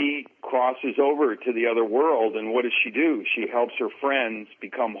 she crosses over to the other world, and what does she do? She helps her friends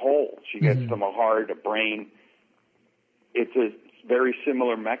become whole. She gets them a heart, a brain. It's a very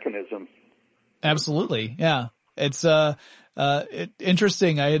similar mechanism. Absolutely, yeah. It's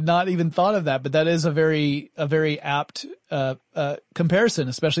interesting. I had not even thought of that, but that is a very apt comparison,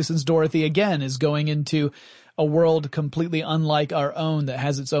 especially since Dorothy again is going into a world completely unlike our own that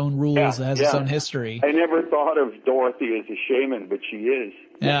has its own rules, that has its own history. I never thought of Dorothy as a shaman, but she is.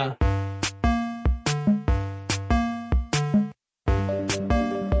 Yeah.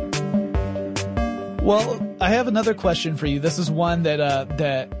 Well, I have another question for you. This is one that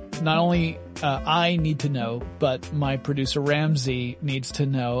not only I need to know, but my producer Ramsey needs to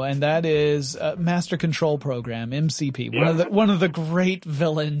know, and that is Master Control Program, MCP, one of the great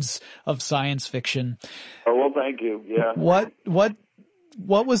villains of science fiction. Oh, well, thank you. Yeah.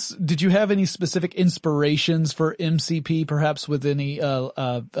 Did you have any specific inspirations for MCP, perhaps with any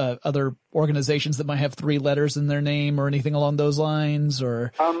other organizations that might have 3 letters in their name or anything along those lines,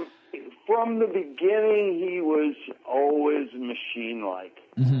 or? From the beginning, he was always machine-like.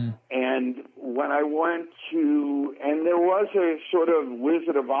 Mm-hmm. And when I went and there was a sort of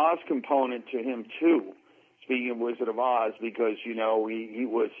Wizard of Oz component to him, too, speaking of Wizard of Oz, because, he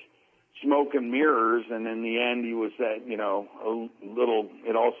was smoke and mirrors, and in the end, he was that,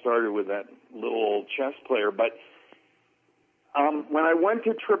 it all started with that little old chess player. But when I went to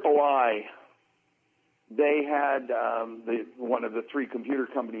III, they had one of the 3 computer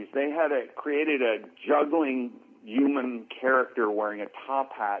companies. They had created a juggling human character wearing a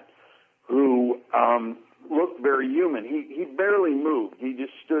top hat who looked very human. He barely moved. He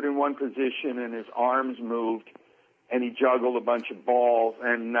just stood in one position and his arms moved, and he juggled a bunch of balls.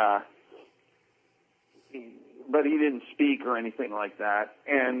 And but he didn't speak or anything like that.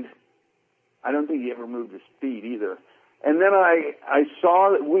 And I don't think he ever moved his feet either. And then I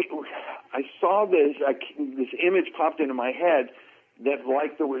saw this image popped into my head that,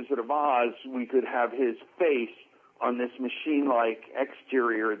 like the Wizard of Oz, we could have his face on this machine-like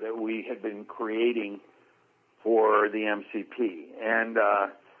exterior that we had been creating for the MCP. And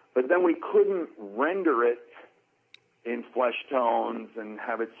but then we couldn't render it in flesh tones and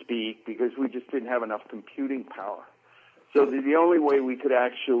have it speak because we just didn't have enough computing power. So the only way we could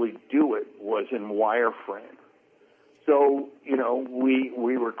actually do it was in wireframe. So,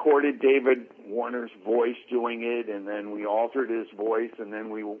 we recorded David Warner's voice doing it, and then we altered his voice, and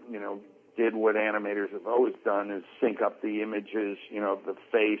then we, did what animators have always done, is sync up the images, the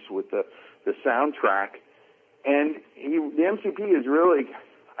face with the soundtrack. And the MCP is really,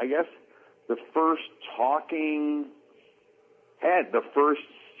 I guess, the first talking head, the first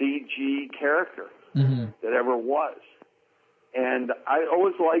CG character that ever was. And I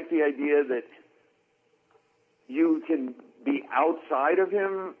always liked the idea that you can be outside of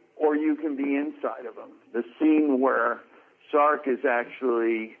him or you can be inside of him. The scene where Sark is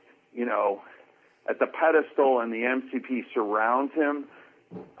actually at the pedestal and the MCP surrounds him.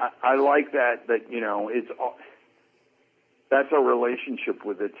 I like that, that's our relationship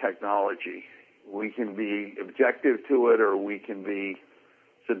with the technology. We can be objective to it, or we can be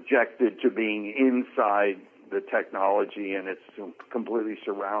subjected to being inside the technology, and it completely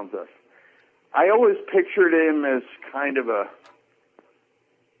surrounds us. I always pictured him as kind of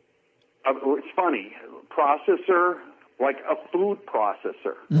it's funny, processor, like a food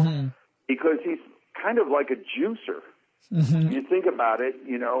processor, because he's kind of like a juicer. Mm-hmm. You think about it,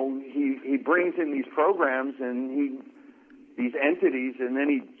 he brings in these programs and these entities, and then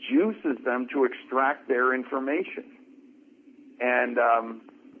he juices them to extract their information. And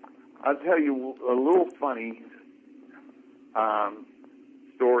I'll tell you a little funny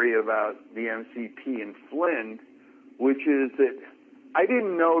story about the MCP and Flynn, which is that I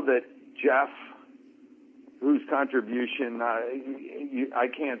didn't know that Jeff, whose contribution, I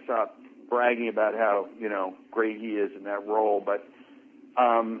can't stop bragging about how, great he is in that role, but,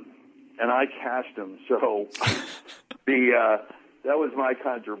 and I cast him, so that was my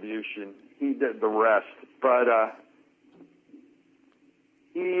contribution. He did the rest, but,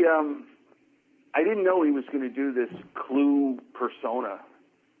 I didn't know he was going to do this Clue persona,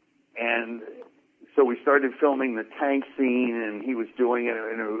 and so we started filming the tank scene, and he was doing it,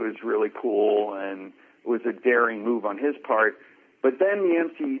 and it was really cool, and it was a daring move on his part. But then the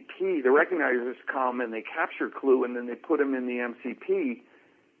MCP, the recognizers come and they capture Clue, and then they put him in the MCP,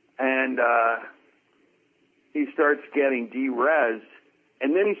 and he starts getting de-res,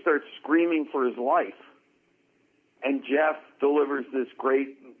 and then he starts screaming for his life. And Jeff delivers this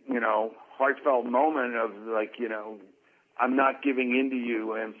great, heartfelt moment of I'm not giving in to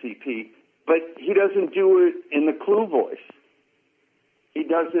you, MCP. But he doesn't do it in the Clue voice. He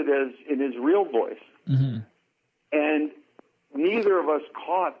does it as in his real voice. Mm-hmm. And neither of us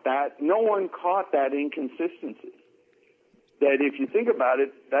caught that. No one caught that inconsistency. That if you think about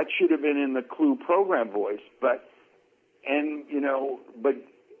it, that should have been in the Clue program voice. But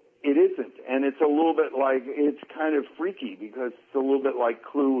it isn't. And it's a little bit like, it's kind of freaky because it's a little bit like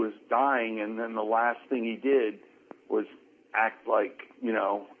Clue was dying, and then the last thing he did was act like,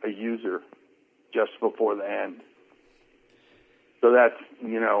 a user just before the end. So that's,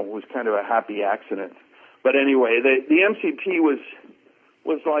 was kind of a happy accident. But anyway, the MCP was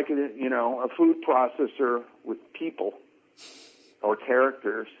like, a food processor with people or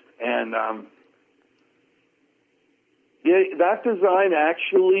characters. And, that design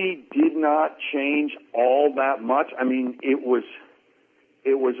actually did not change all that much. I mean, it was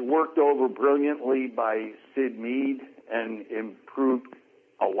worked over brilliantly by Sid Mead and improved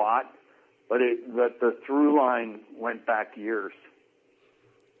a lot, but the through line went back years.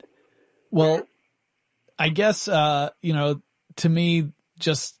 Well, I guess, to me,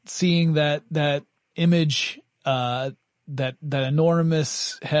 just seeing that image, that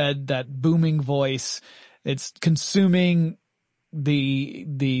enormous head, that booming voice, it's consuming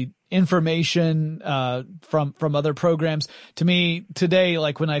the information, from other programs. To me today,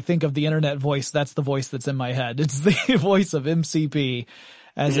 like when I think of the internet voice, that's the voice that's in my head. It's the voice of MCP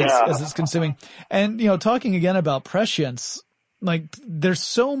as it's consuming. And, talking again about prescience, like there's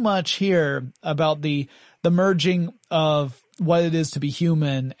so much here about the merging of what it is to be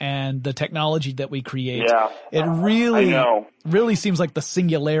human and the technology that we create. Yeah. It really seems like the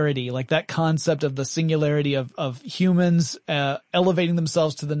singularity, like that concept of the singularity of humans, elevating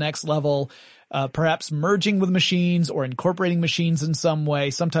themselves to the next level, perhaps merging with machines or incorporating machines in some way.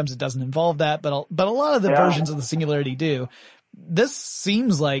 Sometimes it doesn't involve that, but a lot of the versions of the singularity do. This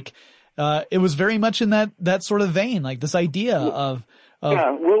seems like, it was very much in that sort of vein, like this idea of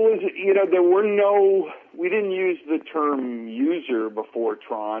we didn't use the term user before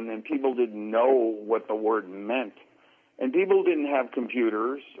Tron, and people didn't know what the word meant. And people didn't have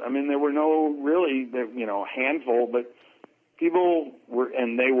computers. I mean, there were handful, but people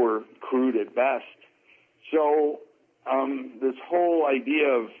they were crude at best. So, this whole idea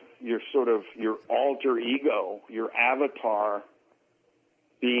of your alter ego, your avatar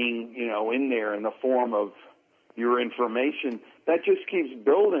being, in there in the form of your information, that just keeps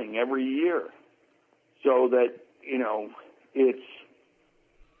building every year. So that,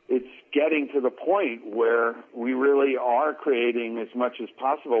 it's getting to the point where we really are creating as much as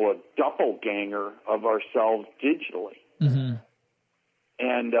possible a doppelganger of ourselves digitally. Mm-hmm.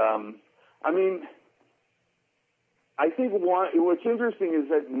 And, I think what's interesting is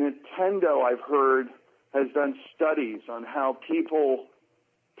that Nintendo, I've heard, has done studies on how people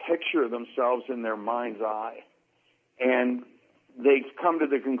picture themselves in their mind's eye. And they've come to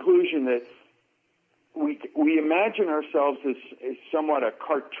the conclusion that we imagine ourselves as somewhat a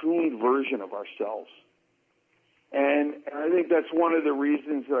cartoon version of ourselves. And I think that's one of the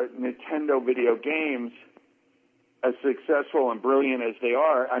reasons that Nintendo video games, as successful and brilliant as they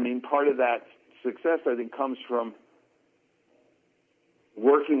are, I mean, part of that success, I think, comes from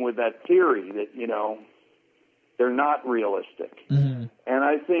working with that theory that, you know, they're not realistic. Mm-hmm. And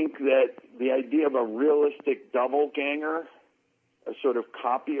I think that the idea of a realistic doppelganger, a sort of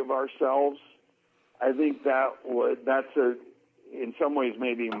copy of ourselves, I think that's in some ways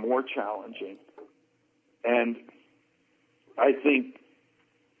maybe more challenging. And I think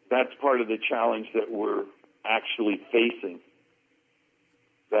that's part of the challenge that we're actually facing.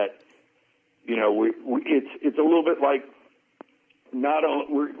 That, you know, it's a little bit like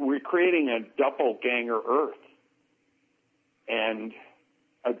we're creating a doppelganger Earth and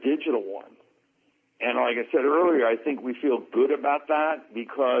a digital one. And like I said earlier, I think we feel good about that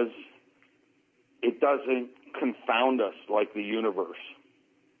because it doesn't confound us like the universe.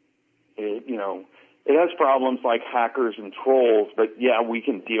 It has problems like hackers and trolls, but yeah, we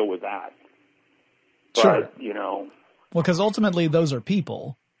can deal with that. Sure. But, you know. Well, because ultimately those are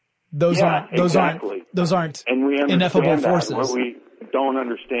people. Those aren't and we ineffable that. forces. What we don't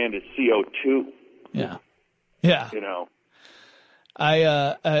understand is CO2. Yeah. Yeah. You know.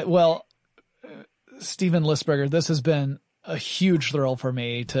 Steven Lisberger, this has been a huge thrill for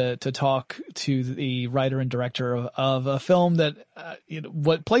me to talk to the writer and director of a film that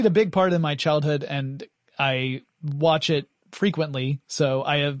what played a big part in my childhood, and I watch it frequently. So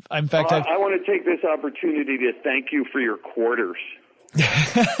I want to take this opportunity to thank you for your quarters.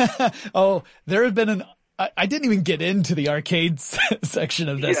 Oh, there have been I didn't even get into the arcade section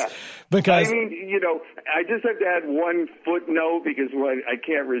of this because I mean, you know, I just have to add one footnote because I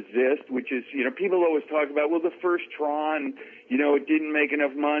can't resist, which is, you know, people always talk about, well, the first Tron, you know, it didn't make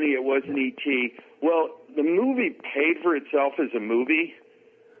enough money. It wasn't E.T. Well, the movie paid for itself as a movie,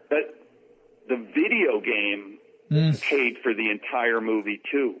 but the video game paid for the entire movie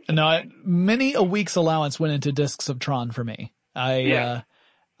too. No, many a week's allowance went into discs of Tron for me. I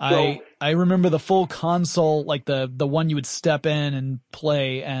remember the full console, like the one you would step in and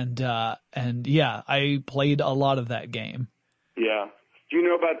play, and yeah, I played a lot of that game. Yeah. Do you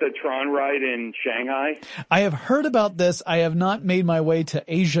know about the Tron ride in Shanghai? I have heard about this. I have not made my way to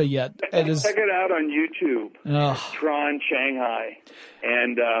Asia yet. Check it out on YouTube. Tron Shanghai.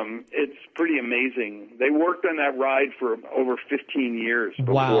 And it's pretty amazing. They worked on that ride for over 15 years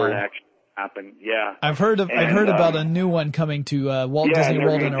before it actually happened. Yeah. I've heard about a new one coming to Walt Disney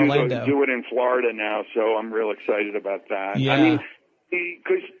World in Orlando. Do it in Florida now, so I'm real excited about that. Yeah. I mean,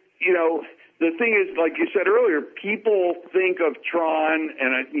 because, you know, the thing is, like you said earlier, people think of Tron,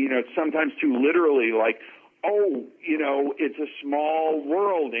 and, you know, sometimes too literally, like, oh, you know, it's a small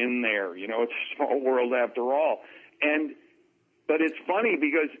world in there. You know, it's a small world after all. But it's funny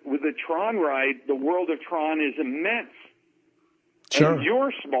because with the Tron ride, the world of Tron is immense. Sure. And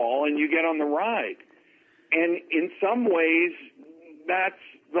you're small and you get on the ride. And in some ways, that's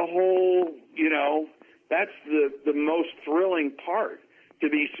the whole, you know, that's the most thrilling part, to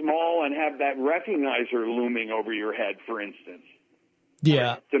be small and have that recognizer looming over your head, for instance.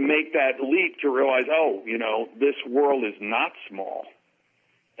 Yeah. To make that leap to realize, oh, you know, this world is not small.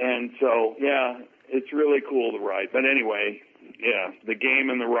 And so, yeah, it's really cool to ride. But anyway, yeah, the game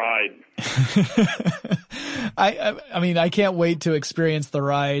and the ride. I mean, I can't wait to experience the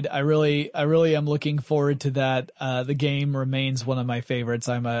ride. I really am looking forward to that. The game remains one of my favorites.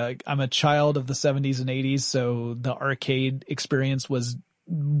 I'm a child of the 70s and 80s, so the arcade experience was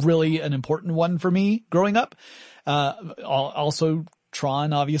really an important one for me growing up. Also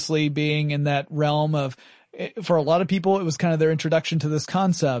Tron, obviously, being in that realm of, for a lot of people, it was kind of their introduction to this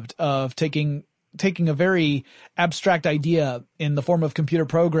concept of taking a very abstract idea in the form of computer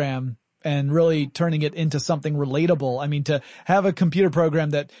program and really turning it into something relatable. I mean, to have a computer program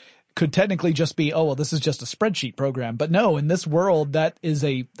that could technically just be, oh, well, this is just a spreadsheet program. But no, in this world, that is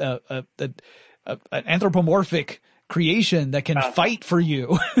an anthropomorphic creation that can fight for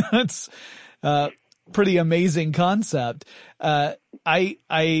you. That's pretty amazing concept. This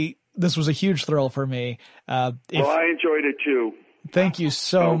was a huge thrill for me. Well, I enjoyed it too. Thank you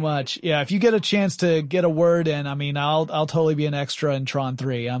so much. Yeah, if you get a chance to get a word in, I mean, I'll totally be an extra in Tron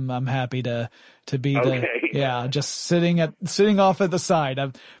 3. I'm happy to be just sitting off at the side.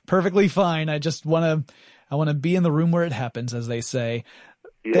 I'm perfectly fine. I just want to be in the room where it happens, as they say.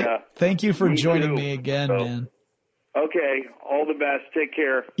 Yeah. Thank you for joining me again, man. Okay. All the best. Take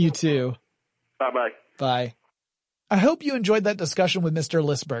care. You too. Bye-bye. Bye. I hope you enjoyed that discussion with Mr.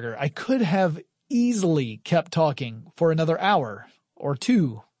 Lisberger. I could have easily kept talking for another hour or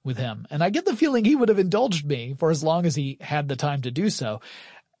two, with him. And I get the feeling he would have indulged me for as long as he had the time to do so.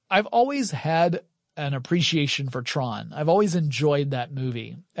 I've always had an appreciation for Tron. I've always enjoyed that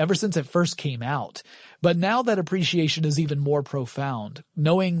movie ever since it first came out. But now that appreciation is even more profound,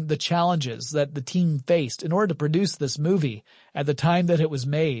 knowing the challenges that the team faced in order to produce this movie at the time that it was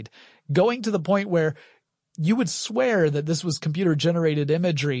made, going to the point where you would swear that this was computer-generated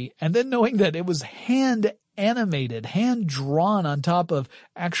imagery, and then knowing that it was hand-animated, hand-drawn on top of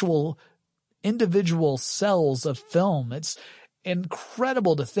actual individual cells of film. It's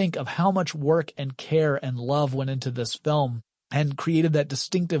incredible to think of how much work and care and love went into this film and created that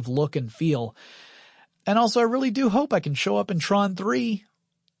distinctive look and feel. And also, I really do hope I can show up in Tron 3.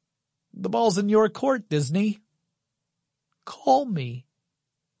 The ball's in your court, Disney. Call me.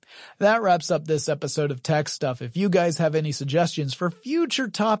 That wraps up this episode of Tech Stuff. If you guys have any suggestions for future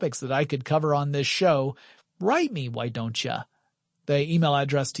topics that I could cover on this show, write me, why don't ya? The email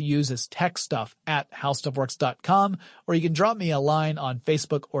address to use is techstuff@howstuffworks.com, or you can drop me a line on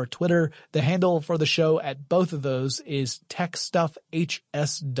Facebook or Twitter. The handle for the show at both of those is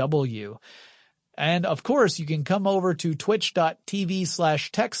TechStuffHSW. And of course, you can come over to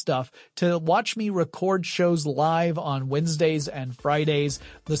twitch.tv/techstuff to watch me record shows live on Wednesdays and Fridays.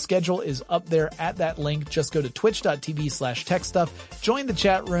 The schedule is up there at that link. Just go to twitch.tv/techstuff, join the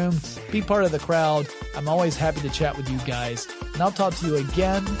chat room, be part of the crowd. I'm always happy to chat with you guys. And I'll talk to you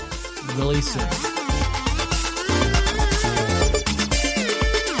again really soon.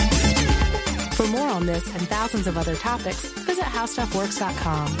 For more on this and thousands of other topics, visit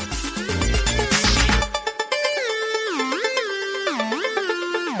howstuffworks.com.